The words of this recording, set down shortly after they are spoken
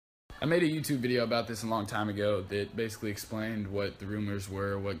I made a YouTube video about this a long time ago that basically explained what the rumors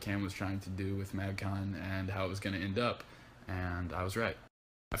were, what Cam was trying to do with Magcon, and how it was going to end up, and I was right.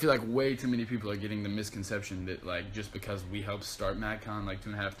 I feel like way too many people are getting the misconception that like just because we helped start Magcon like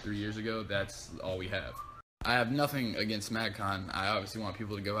 2.5, 3 years ago, that's all we have. I have nothing against Magcon. I obviously want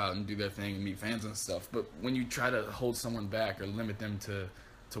people to go out and do their thing and meet fans and stuff, but when you try to hold someone back or limit them to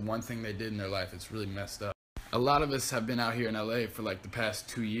one thing they did in their life, it's really messed up. A lot of us have been out here in LA for like the past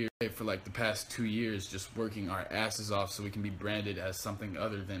 2 years, just working our asses off so we can be branded as something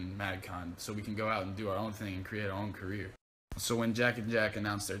other than Magcon, so we can go out and do our own thing and create our own career. So when Jack and Jack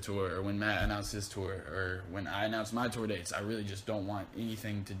announced their tour, or when Matt announced his tour, or when I announced my tour dates, I really just don't want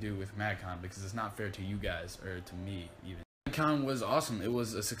anything to do with Magcon because it's not fair to you guys, or to me even. Magcon was awesome. It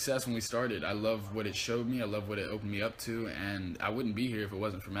was a success when we started. I love what it showed me, I love what it opened me up to, and I wouldn't be here if it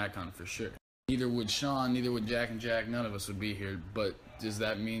wasn't for Magcon for sure. Neither would Sean, neither would Jack and Jack, none of us would be here, but does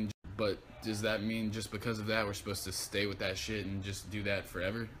that mean just because of that we're supposed to stay with that shit and just do that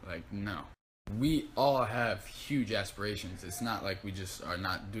forever? Like, no. We all have huge aspirations. It's not like we just are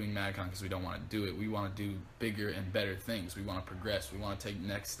not doing Magcon because we don't want to do it. We want to do bigger and better things. We want to progress. We want to take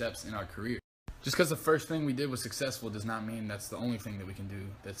next steps in our career. Just because the first thing we did was successful does not mean that's the only thing that we can do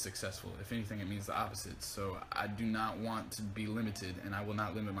that's successful. If anything, it means the opposite. So I do not want to be limited, and I will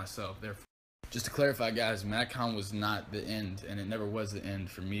not limit myself. Therefore, just to clarify, guys, Magcon was not the end, and it never was the end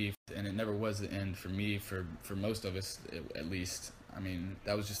for me, and it never was the end for me, for most of us, at least. I mean,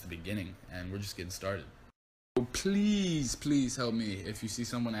 that was just the beginning, and we're just getting started. So please, please help me. If you see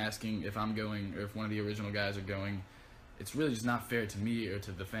someone asking if I'm going, or if one of the original guys are going, it's really just not fair to me or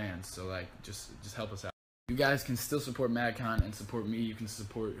to the fans, so like, just help us out. You guys can still support Magcon and support me. You can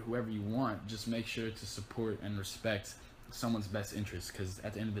support whoever you want. Just make sure to support and respect someone's best interest, because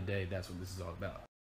at the end of the day, that's what this is all about.